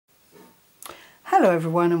Hello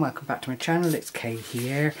everyone and welcome back to my channel. It's Kay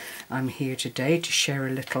here. I'm here today to share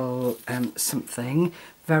a little something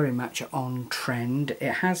very much on trend.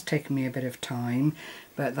 It has taken me a bit of time,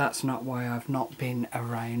 but that's not why I've not been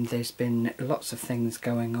around. There's been lots of things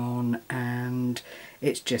going on and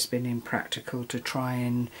it's just been impractical to try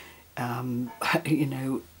and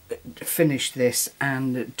finish this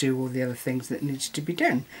and do all the other things that needs to be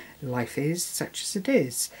done. Life is such as it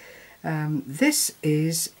is. This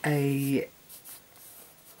is a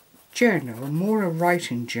journal, more a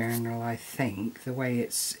writing journal, I think, the way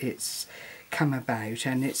it's come about,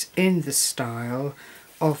 and it's in the style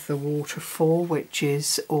of the Waterfall, which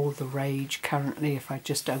is all the rage currently. If I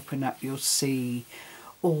just open up, you'll see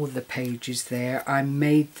all the pages there. I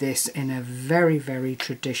made this in a very, very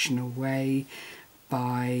traditional way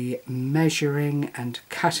by measuring and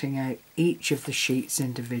cutting out each of the sheets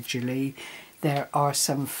individually. There are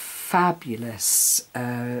some fabulous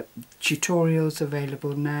tutorials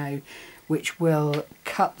available now which will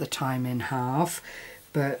cut the time in half,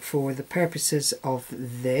 but for the purposes of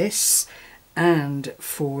this and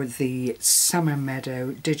for the Summer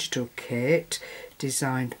Meadow digital kit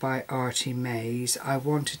designed by Artymaze, I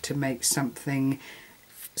wanted to make something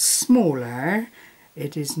smaller.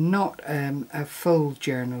 It is not a full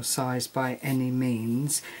journal size by any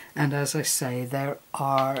means, and as I say, there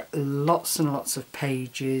are lots and lots of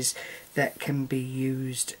pages that can be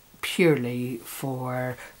used purely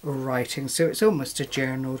for writing, so it's almost a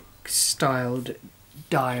journal styled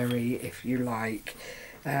diary, if you like.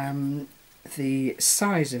 The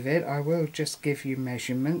size of it, I will just give you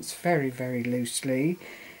measurements very, very loosely.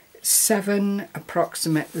 7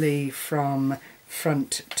 approximately from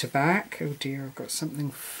front to back. Oh dear, I've got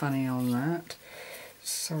something funny on that.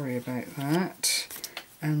 Sorry about that.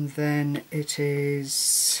 And then it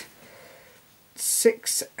is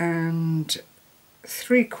 6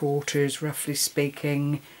 3/4, roughly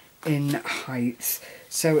speaking, in height.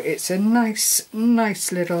 So it's a nice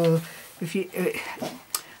little.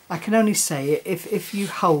 I can only say if you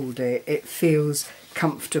hold it, it feels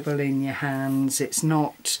comfortable in your hands. It's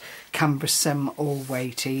not cumbersome or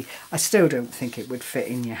weighty. I still don't think it would fit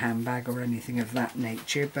in your handbag or anything of that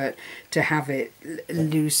nature, but to have it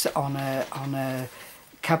loose on a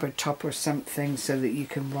cupboard top or something so that you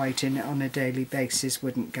can write in it on a daily basis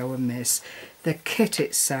wouldn't go amiss. The kit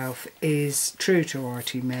itself is true to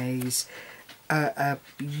Artymaze, a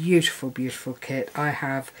beautiful kit. I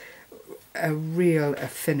have a real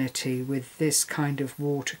affinity with this kind of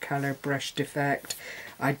watercolour brushed effect.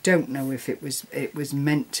 I don't know if it was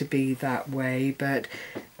meant to be that way, but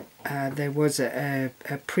there was a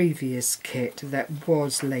previous kit that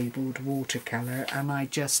was labelled watercolour and I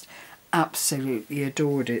just absolutely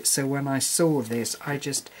adored it. So when I saw this, I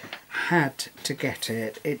just had to get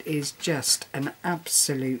it. It is just an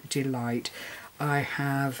absolute delight. I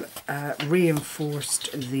have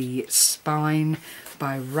reinforced the spine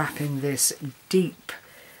by wrapping this deep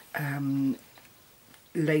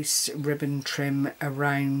lace ribbon trim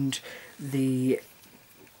around the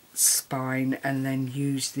spine, and then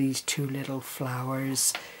use these 2 little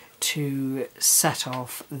flowers to set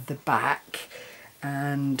off the back.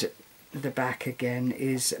 And the back again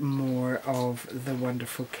is more of the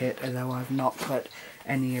wonderful kit, although I've not put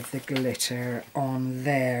any of the glitter on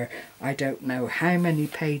there. I don't know how many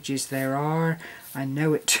pages there are. I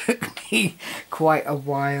know it took me quite a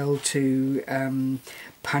while to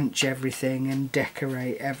punch everything and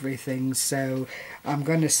decorate everything, so I'm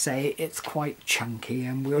going to say it's quite chunky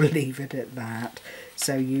and we'll leave it at that.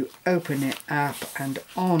 So you open it up and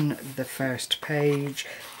on the first page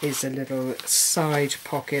is a little side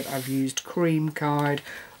pocket. I've used cream card,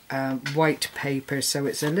 white paper, so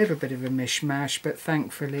it's a little bit of a mishmash, but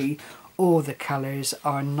thankfully all the colours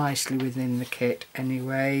are nicely within the kit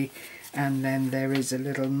anyway. And then there is a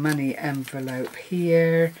little money envelope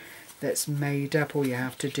here that's made up. All you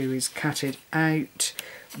have to do is cut it out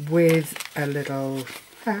with a little,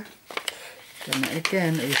 done it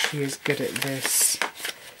again, she is good at this,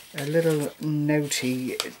 a little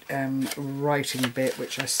notey writing bit,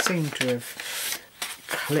 which I seem to have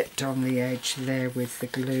clipped on the edge there with the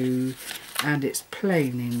glue, and it's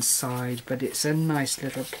plain inside, but it's a nice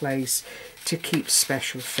little place to keep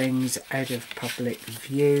special things out of public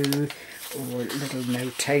view, or little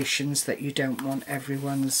notations that you don't want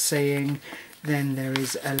everyone seeing. Then there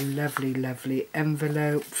is a lovely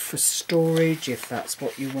envelope for storage if that's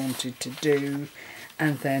what you wanted to do,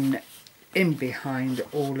 and then in behind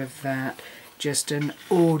all of that, just an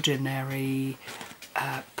ordinary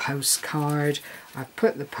postcard. I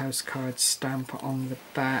put the postcard stamp on the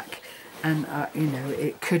back, and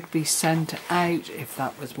it could be sent out if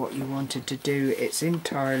that was what you wanted to do. It's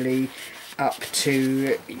entirely up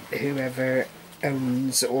to whoever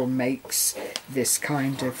owns or makes this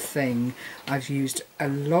kind of thing. I've used a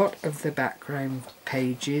lot of the background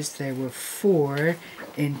pages. There were 4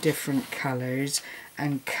 in different colours,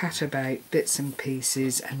 and cut about bits and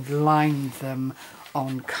pieces and lined them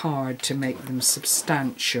on card to make them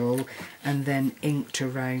substantial, and then inked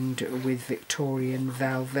around with Victorian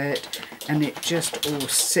velvet, and it just all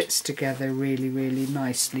sits together really, really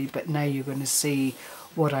nicely. But now you're going to see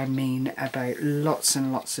what I mean about lots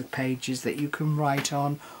and lots of pages that you can write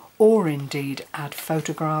on, or indeed add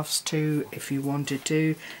photographs to if you wanted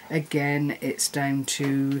to. Again, it's down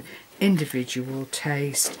to individual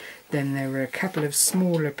taste. Then there are a couple of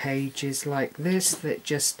smaller pages like this that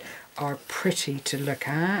just are pretty to look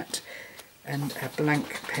at, and a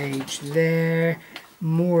blank page there,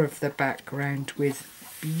 more of the background with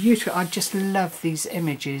beautiful. I just love these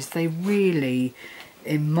images. They really,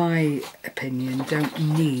 in my opinion, don't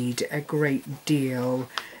need a great deal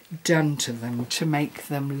done to them to make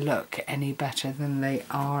them look any better than they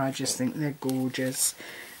are. I just think they're gorgeous.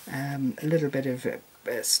 A little bit of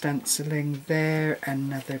stenciling there,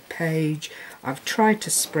 another page. I've tried to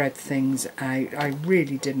spread things out. I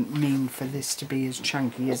really didn't mean for this to be as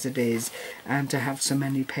chunky as it is and to have so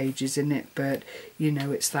many pages in it, but you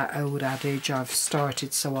know, it's that old adage, I've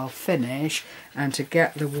started so I'll finish, and to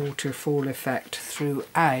get the waterfall effect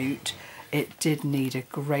throughout, it did need a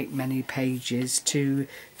great many pages to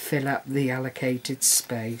fill up the allocated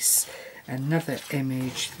space. Another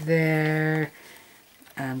image there,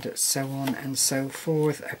 and so on and so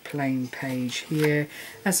forth. A plain page here.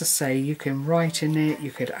 As I say, you can write in it,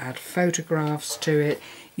 you could add photographs to it,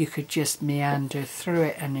 you could just meander through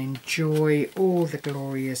it and enjoy all the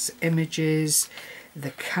glorious images.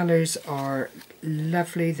 The colours are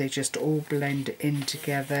lovely, they just all blend in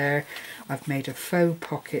together. I've made a faux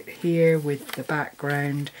pocket here with the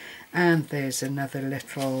background, and there's another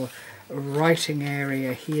little writing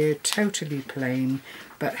area here, totally plain,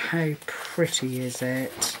 but how pretty is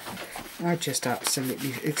it? I just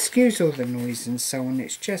absolutely, excuse all the noise and so on,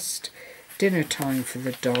 it's just dinner time for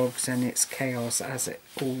the dogs and it's chaos as it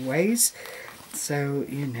always. So,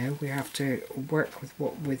 you know, we have to work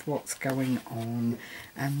with what's going on.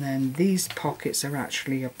 And then these pockets are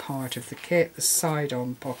actually a part of the kit, the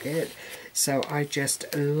side-on pocket. So I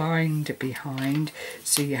just lined behind,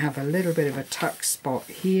 so you have a little bit of a tuck spot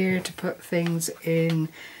here to put things in,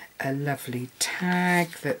 a lovely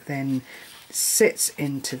tag that then sits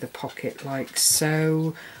into the pocket like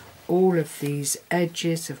so. All of these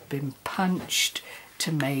edges have been punched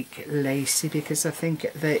to make lacy, because I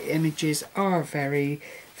think the images are very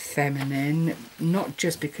feminine, not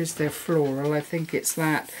just because they're floral. I think it's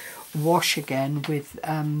that wash again with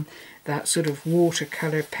that sort of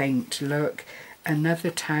watercolour paint look. Another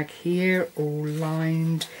tag here, all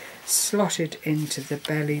lined, slotted into the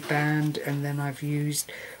belly band, and then I've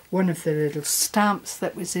used one of the little stamps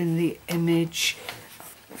that was in the image.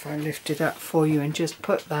 If I lift it up for you and just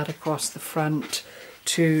put that across the front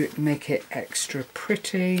to make it extra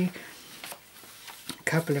pretty. A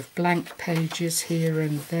couple of blank pages here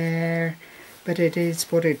and there, but it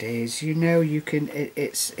is what it is. You know, you can,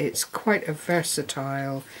 it's quite a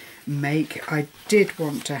versatile make. I did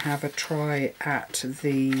want to have a try at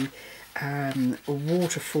the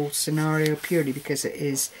waterfall scenario purely because it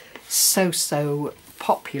is so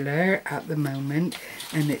popular at the moment,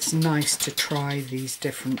 and it's nice to try these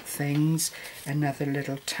different things. Another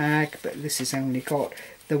little tag, but this has only got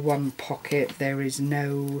the one pocket. There is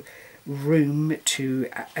no room to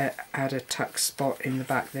add a tuck spot in the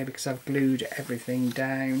back there because I've glued everything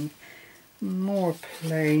down. More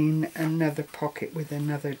plain, another pocket with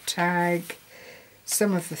another tag.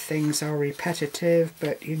 Some of the things are repetitive,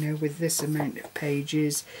 but you know, with this amount of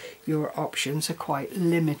pages, your options are quite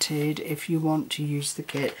limited if you want to use the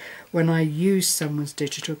kit. When I use someone's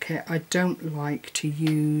digital kit, I don't like to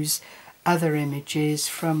use other images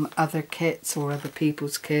from other kits or other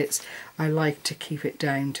people's kits. I like to keep it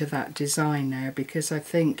down to that design now, because I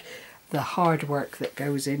think the hard work that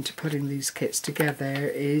goes into putting these kits together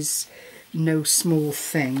is no small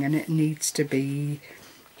thing, and it needs to be,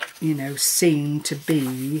 you know, seen to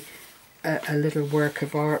be a little work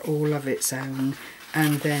of art all of its own.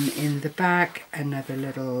 And then in the back, another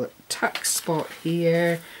little tuck spot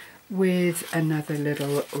here with another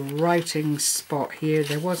little writing spot here.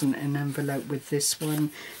 There wasn't an envelope with this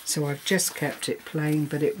one, so I've just kept it plain,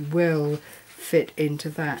 but it will fit into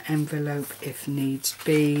that envelope if needs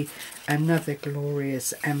be. Another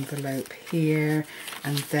glorious envelope here,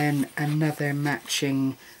 and then another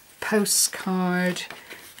matching postcard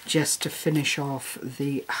just to finish off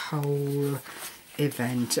the whole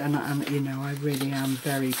event, and you know, I really am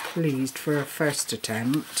very pleased for a first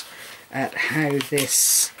attempt at how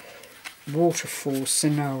this waterfall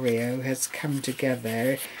scenario has come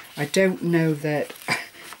together. I don't know that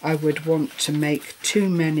I would want to make too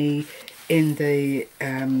many in the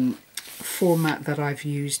format that I've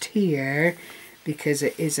used here, because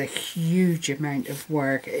it is a huge amount of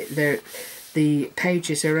work. The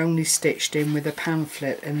pages are only stitched in with a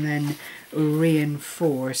pamphlet and then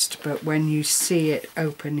reinforced, but when you see it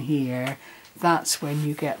open here, that's when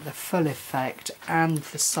you get the full effect and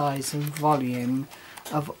the size and volume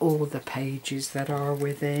of all the pages that are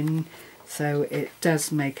within. So it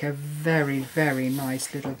does make a very, very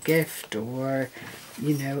nice little gift, or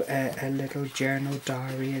you know, a little journal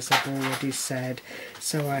diary, as I've already said.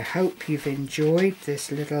 So I hope you've enjoyed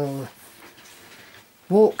this little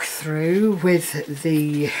walkthrough with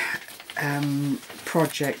the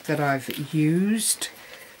project that I've used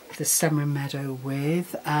the Summer Meadow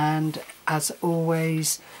with, and as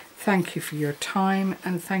always, thank you for your time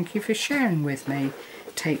and thank you for sharing with me.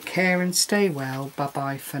 Take care and stay well. Bye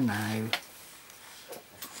bye for now.